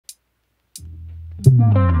Hi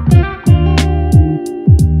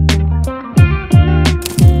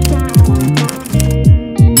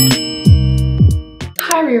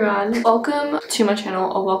everyone, welcome to my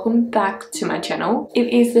channel, or welcome back to my channel.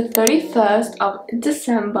 It is the 31st of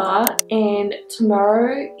December and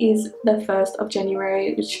tomorrow is the 1st of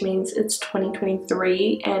January, which means it's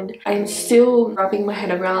 2023, and I'm still wrapping my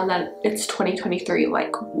head around that it's 2023.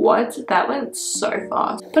 Like, what? That went so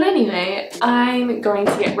fast. But anyway, I'm going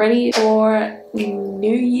to get ready for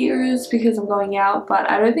New Year's because I'm going out, but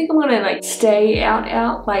I don't think I'm gonna like stay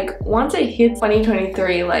out. Like, once it hits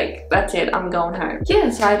 2023, like, that's it, I'm going home. Yeah,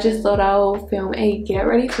 so I just thought I'll film a get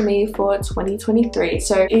ready for me for 2023.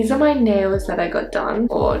 So these are my nails that I got done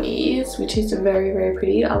for New Year's, which is very, very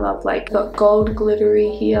pretty. I love, like, got gold glittery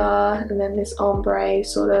here, and then this ombre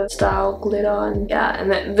sort of style glitter, and yeah, and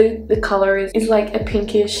then the color is like a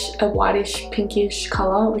pinkish, a whitish pinkish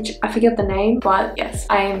color, which I forget the name, but yes,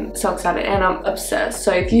 I am so excited and I'm obsessed.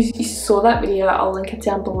 So if you saw that video, I'll link it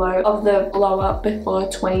down below, of the blow up before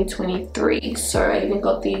 2023. So I even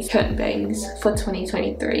got these curtain bangs for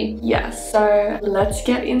 2023. Yes, so let's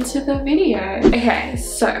get into the video. Okay,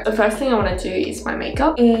 so the first thing I want to do is my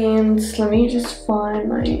makeup, and let me just find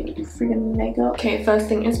my freaking makeup. Okay, first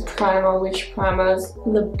thing is primer, which primer is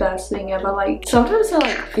the best thing ever. Like, sometimes I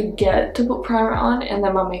like forget to put primer on and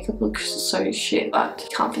then my makeup looks so shit, but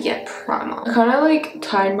you can't forget primer. I kind of like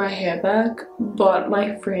tied my hair back, but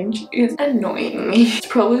my fringe is annoying me. It's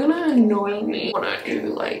probably gonna annoy me when I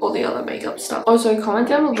do like all the other makeup stuff. Also, comment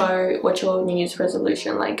down below what's your New Year's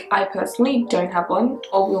resolution. Like, I personally don't have one,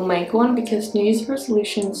 or will make one, because New Year's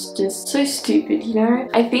resolutions just so stupid, you know?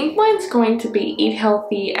 I think mine's going to be eat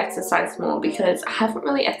healthy, exercise more, because I haven't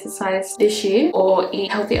really exercised this year or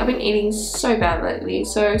eat healthy. I've been eating so bad lately,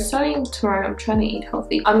 so starting tomorrow I'm trying to eat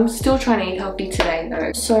healthy. I'm still trying to eat healthy today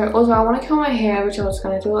though. So also, I want to curl my hair, which I was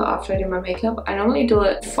gonna do it after I do my makeup. I normally do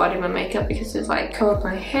it before I do my makeup because it's like curl up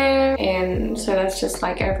my hair, and so that's just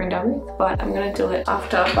like over and done with, but I'm gonna do it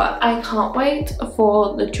after. But I can't wait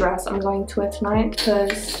for the dress I'm going to wear tonight,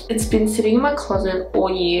 because it's been sitting in my closet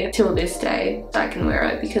all year till this day that I can wear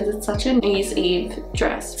it, because it's such a New Year's Eve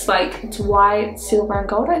dress. It's like, it's white, silver and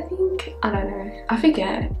gold, I think. I don't know, I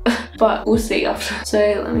forget. But we'll see after.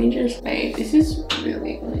 So let me just make, this is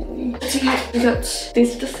really annoying. Okay, we got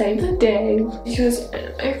this to save the day because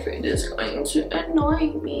my friend is going to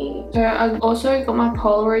annoy me. So I also got my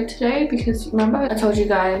Polaroid today, because remember I told you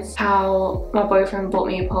guys how my boyfriend bought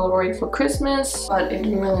me a Polaroid for Christmas, but it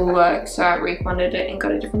didn't really work, so I refunded it and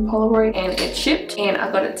got a different Polaroid, and it shipped, and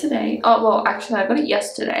I got it today. Oh well, actually I got it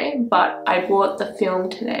yesterday, but I bought the film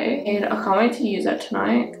today, and I can't wait to use it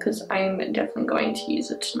tonight, because I'm definitely going to use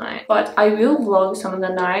it tonight. But I will vlog some of the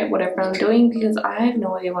night, whatever I'm doing, because I have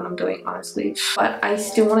no idea what I'm doing, honestly. But I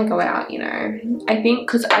still want to go out, you know. I think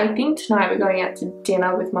tonight we're going out to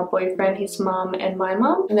dinner with my boyfriend, his mum and my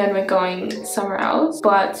mum, and then we're going somewhere else,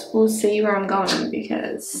 but we'll see where I'm going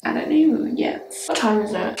because I don't know yet. What time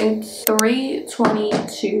is it? It's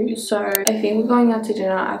 3:22, so I think we're going out to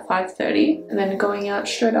dinner at 5:30 and then going out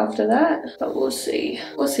straight after that, but we'll see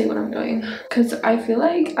what I'm doing, because I feel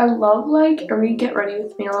like I love, like, every get ready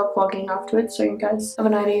with me, I love vlogging afterwards, so you guys have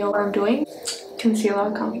an idea what I'm doing.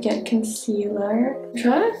 Concealer, I can't forget concealer. I'm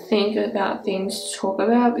trying to think about things to talk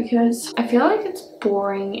about, because I feel like it's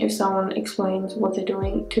boring if someone explains what they're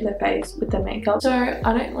doing to their face with their makeup, so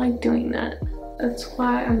I don't like doing that. That's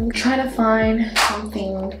why I'm trying to find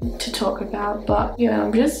something to talk about. But yeah,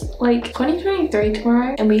 I'm just like 2023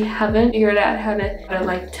 tomorrow, and we haven't figured out how to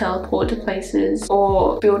like teleport to places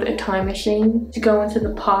or build a time machine to go into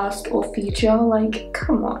the past or future. Like,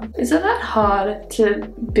 come on, is it that hard to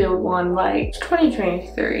build one? Like,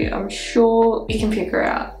 2023, I'm sure we can figure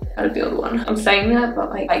out how to build one. I'm saying that, but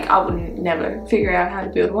like I wouldn't never figure out how to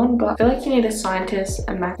build one, but I feel like you need a scientist,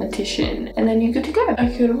 a mathematician, and then you're good to go. I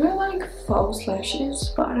could wear like false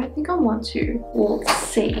lashes, but I don't think I want to. We'll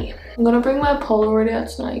see. I'm gonna bring my Polaroid out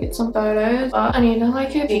tonight, get some photos, but I need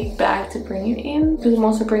like a big bag to bring it in, because I'm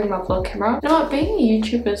also bringing my vlog camera. You know what, being a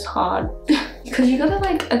YouTuber is hard. Because you gotta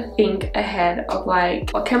like think ahead of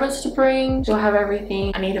like what cameras to bring. Do I have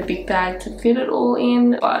everything? I need a big bag to fit it all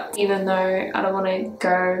in. But even though I don't want to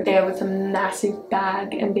go there with a massive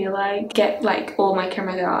bag and be like, get like all my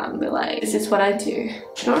cameras out and be like, this is what I do.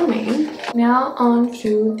 Do you know what I mean? Now on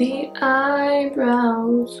to the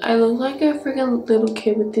eyebrows. I look like a freaking little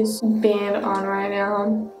kid with this band on right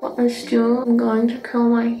now. But I'm going to curl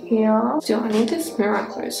my hair. Still, I need to mirror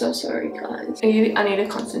closer. Sorry guys. I need to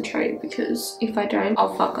concentrate because because if I don't,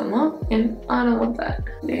 I'll fuck them up, and I don't want that.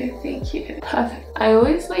 No, thank you. Perfect. I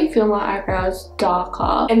always like feel my eyebrows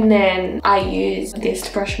darker, and then I use this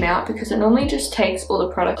to brush them out because it normally just takes all the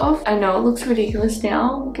product off. I know it looks ridiculous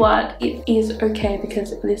now, but it is okay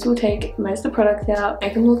because this will take most of the product out,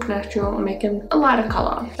 make them look natural, and make them a lighter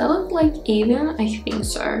color. They look like even. I think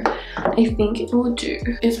so. I think it will do.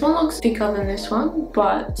 This one looks thicker than this one,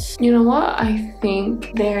 but you know what? I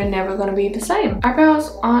think they're never going to be the same.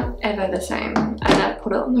 Eyebrows aren't ever the same. And I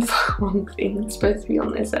put it on the wrong thing. It's supposed to be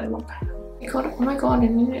on this end. Oh my god, I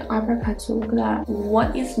need an eyebrow pencil. Look at that.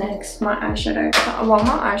 What is next? My eyeshadow. I want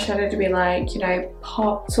my eyeshadow to be like, you know,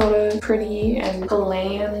 pop, sort of pretty and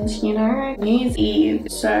glammed, you know. New Year's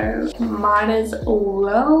Eve, so might as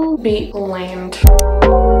well be glammed.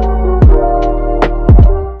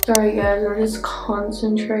 Sorry guys, I'm just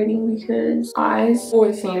concentrating because eyes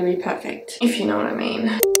always need to be perfect, if you know what I mean.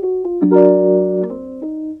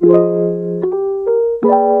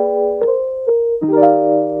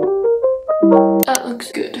 That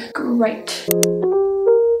looks good. Great.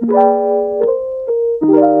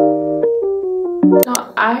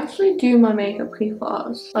 Now, I actually do my makeup pretty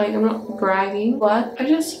fast. Like, I'm not bragging, but I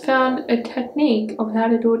just found a technique of how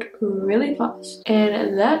to do it really fast.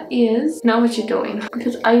 And that is not what you're doing.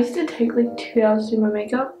 Because I used to take like 2 hours to do my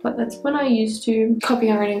makeup, but that's when I used to copy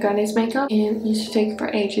Ariana Grande's makeup, and it used to take for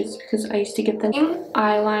ages because I used to get them in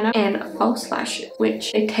eyeliner and false lashes,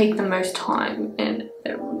 which they take the most time, and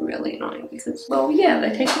they're really annoying because, well, yeah,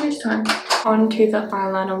 they take the most time. Onto the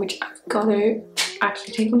eyeliner, which I've got to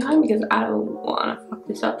actually take my time because I don't want to fuck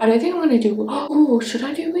this up. I don't think I'm gonna do, oh, should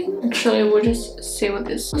I do wing? Actually, we'll just see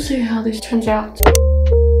we'll see how this turns out.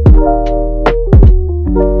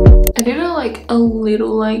 I did like a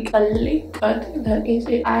little like a lip, but that is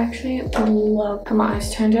it. I actually love how my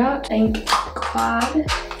eyes turned out. Thank God.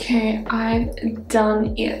 Okay, I've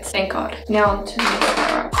done it. Thank God. Now on to the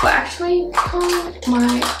mascara. But actually,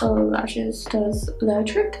 my lashes does the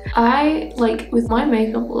trick. I like with my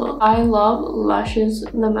makeup look, I love lashes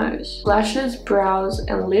the most. Lashes, brows,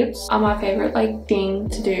 and lips are my favorite like thing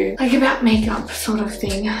to do. Like about makeup sort of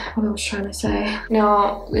thing. What I was trying to say.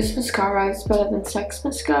 Now, this mascara is better than Sex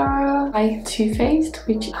Mascara by Too Faced,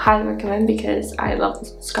 which I highly recommend because I love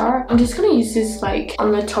this mascara. I'm just gonna use this like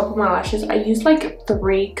on the top of my lashes. I use like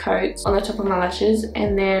 3 coats on the top of my lashes,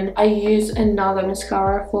 and then I use another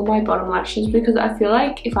mascara for my bottom lashes because I feel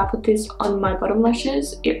like if I put this on my bottom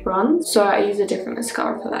lashes it runs, so I use a different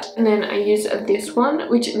mascara for that. And then I use this one,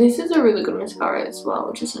 which this is a really good mascara as well,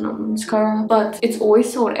 which is a normal mascara, but it's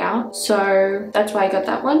always sold out, so that's why I got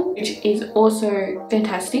that one, which is also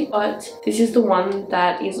fantastic. But this is the one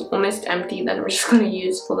that is almost empty that I'm just going to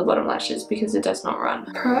use for the bottom lashes because it does not run.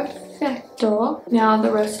 Perfecto. Now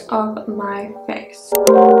the rest of my face.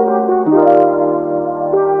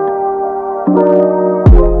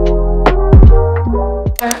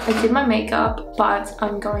 I did my makeup, but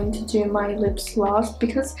I'm going to do my lips last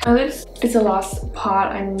because my lips is the last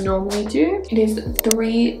part I normally do. It is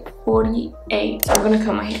 3:48. I'm gonna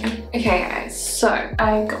curl my hair. Okay guys, so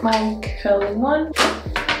I got my curling one.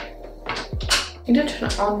 I need to turn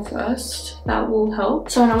it on first, that will help.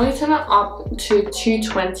 So I normally turn it up to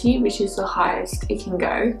 220, which is the highest it can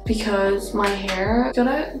go, because my hair is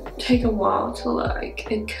gonna take a while to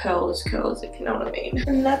like it curls, if you know what I mean.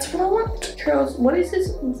 And that's what I want. Curls. What is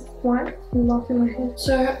this white fluff in my hair?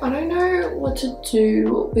 So I don't know what to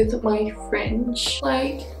do with my fringe.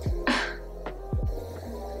 Like,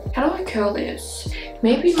 how do I curl this?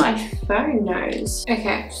 Maybe my phone knows.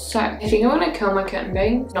 Okay, so I think I want to curl my curtain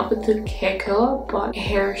bangs, not with the hair curler, but a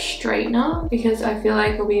hair straightener, because I feel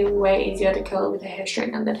like it'll be way easier to curl it with a hair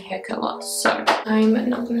straightener than a hair curler. So I'm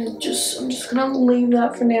not gonna I'm just gonna leave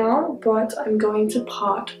that for now, but I'm going to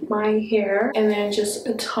part my hair and then just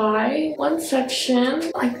tie one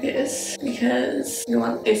section like this because we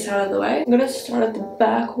want this out of the way. I'm gonna start at the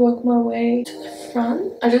back, work my way to the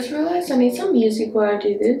front. I just realized I need some music while I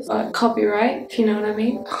do this, but copyright, if you know what I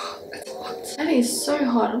mean. It's hot. That is so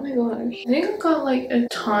hot. Oh my gosh. I think I've got like a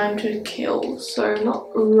time to kill, so I'm not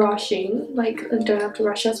rushing. Like, I don't have to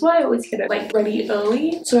rush. That's why I always get it like ready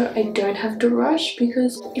early, so I don't have to rush,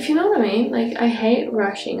 because if you know what I mean, like I hate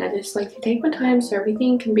rushing. I just like to take my time so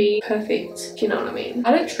everything can be perfect, if you know what I mean.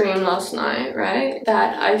 I had a dream last night, right,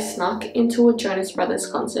 that I snuck into a Jonas Brothers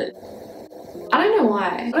concert. I don't know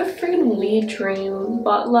why. What a freaking weird dream,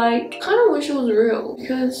 but like kind of wish it was real,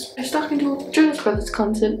 because I stuck into a Jonas Brothers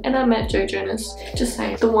concert and I met Joe Jonas. Just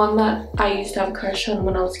saying. The one that I used to have a crush on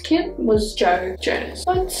when I was a kid was Joe Jonas,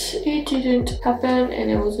 but it didn't happen and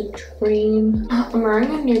it was a dream. I'm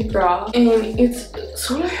wearing a new bra and it's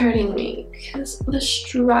sort of hurting me because the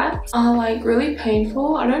straps are like really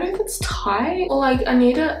painful. I don't know if it's tight or like I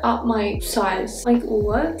need to up my size. Like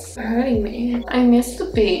what's hurting me? I miss the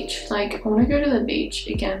beach. Like I want to go to the beach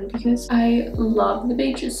again because I love the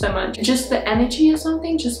beaches so much. Just the energy or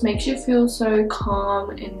something just makes you feel so calm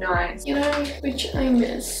and nice, you know, which I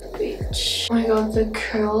miss the beach. Oh my god, the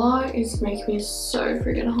curler is making me so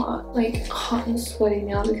freaking hot. Like hot and sweaty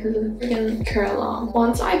now because of the freaking curler.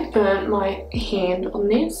 Once I burnt my hand on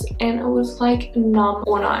this and it was like numb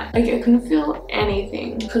all night. Like I couldn't feel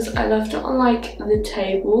anything because I left it on like the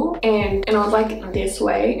table and I was like this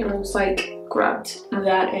way and I was like grabbed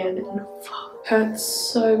that end and hurts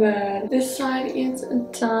so bad. This side is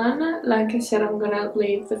done. Like I said, I'm gonna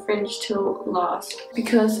leave the fringe till last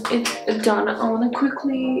because it's done. I want to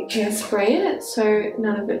quickly hairspray it so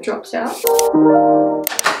none of it drops out.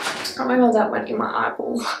 Oh my god, that went in my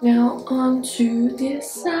eyeball. Now on to this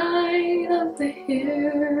side of the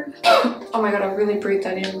hair. Oh my god, I really breathed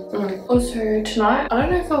that in. Also tonight, I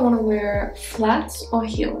don't know if I want to wear flats or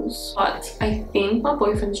heels, but I think my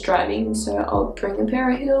boyfriend's driving, so I'll bring a pair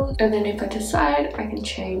of heels, and then if I decide, I can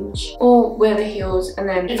change or wear the heels, and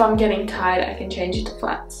then if I'm getting tired, I can change it to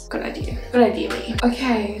flats. Good idea. Good idea, me.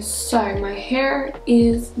 Okay, so my hair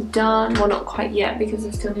is done. Well, not quite yet because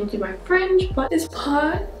I still need to do my fringe, but this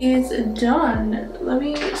part is done. Let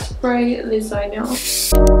me spray this side now.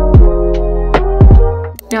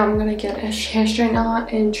 Now I'm gonna get a hair straightener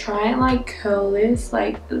and try and like curl this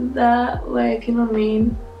like that way, if you know what I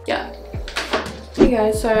mean. Yeah. Hey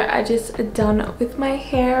guys, so I just done with my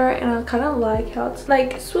hair and I kind of like how it's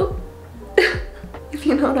like swoop. If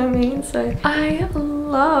you know what I mean. So I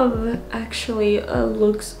love, actually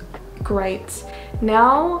looks great.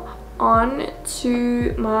 Now on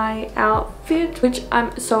to my outfit, which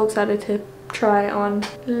I'm so excited to try on.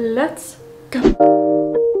 Let's go.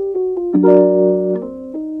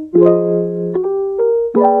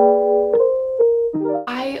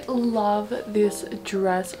 I love this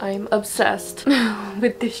dress. I'm obsessed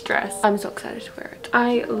with this dress. I'm so excited to wear it.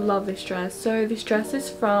 I love this dress. So this dress is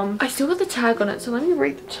from, I still got the tag on it, so let me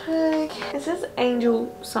read the tag. It says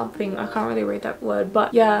Angel something. I can't really read that word,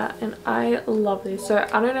 but yeah, and I love this. So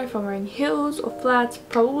I don't know if I'm wearing heels or flats.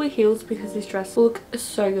 Probably heels because this dress will look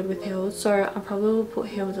so good with heels. So I probably will put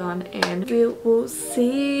heels on and we will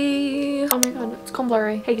see. Oh my god, it's gone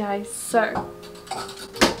blurry. Hey guys, so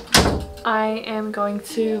I am going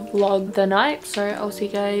to vlog the night, so I'll see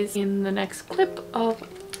you guys in the next clip of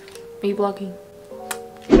me vlogging.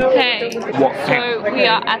 Hey, so we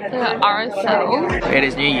are at the RSL. It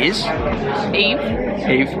is New Year's Eve.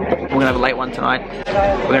 We're gonna have a late one tonight.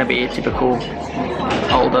 We're gonna be a typical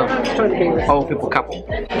old people couple.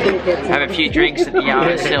 Have a few drinks at the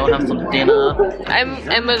RSL, have some dinner.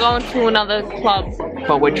 And we're going to another club.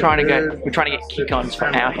 But we're trying to get kick-ons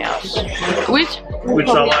from our house. Which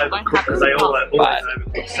all over because they all but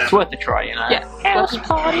it's worth a try, you know. Yeah. House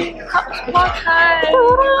party.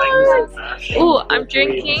 Oh, I'm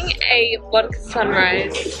drinking a vodka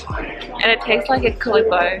sunrise, and it tastes like a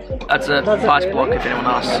Calippo. That's a vice block if anyone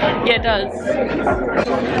asks. Yeah, it does.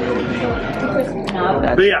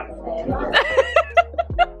 Beer.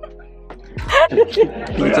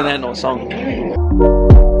 It's an end or song.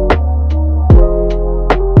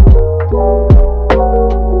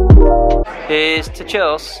 Here's to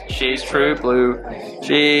Chels, she's true blue.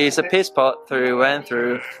 She's a piss pot through and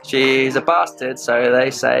through. She's a bastard, so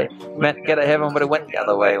they say. Meant to get to heaven, but it went the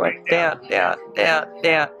other way. Went down, down, down,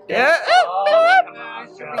 down, down.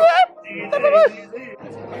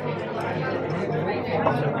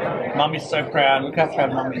 Mummy's so proud. Look how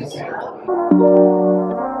proud Mummy is.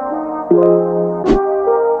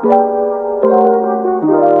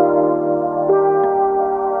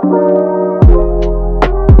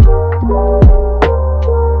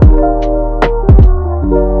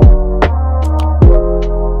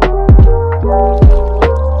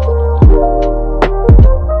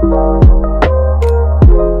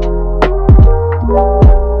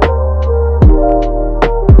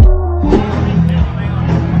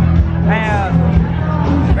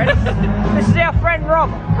 This is our friend Rob.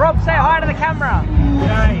 Rob, say hi to the camera.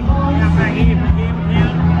 Hey, back here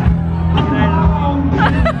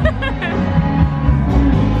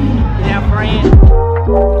He's our friend.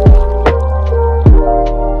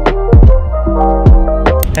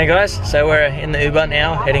 Hey guys, so we're in the Uber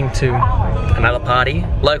now, heading to another party.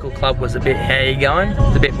 Local club was a bit, how you going?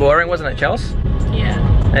 It's a bit boring, wasn't it, Chels? Yeah.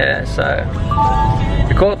 Yeah, so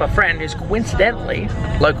we call up a friend who's coincidentally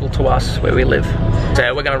local to us where we live.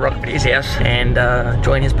 So we're gonna rock up at his house and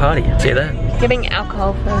join his party. See you there. Getting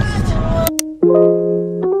alcohol first.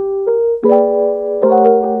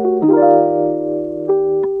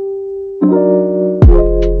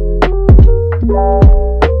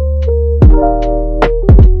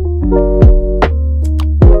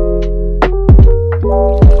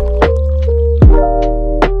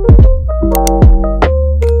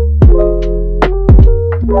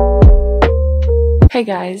 Hey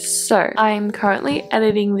guys, so I'm currently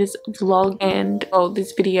editing this vlog and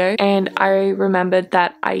this video, and I remembered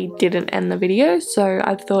that I didn't end the video, so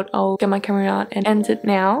I thought I'll get my camera out and end it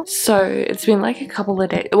now. So it's been like a couple of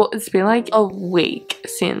days, well, it's been like a week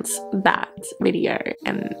since that video,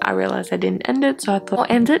 and I realized I didn't end it, so I thought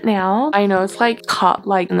I'll end it now. I know it's like cut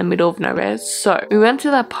like in the middle of nowhere. So we went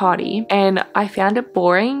to that party and I found it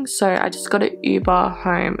boring, so I just got an Uber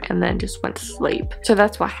home and then just went to sleep. So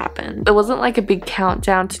that's what happened. It wasn't like a big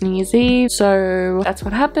countdown to New Year's Eve, so that's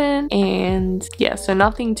what happened. And yeah, so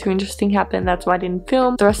nothing too interesting happened. That's why I didn't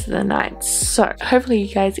film the rest of the night. So hopefully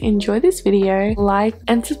you guys enjoy this video. Like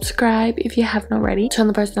and subscribe if you haven't already. Turn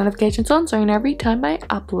the post notifications on so you know every time I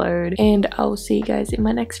upload, and I will see you guys in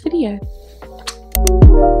my next video.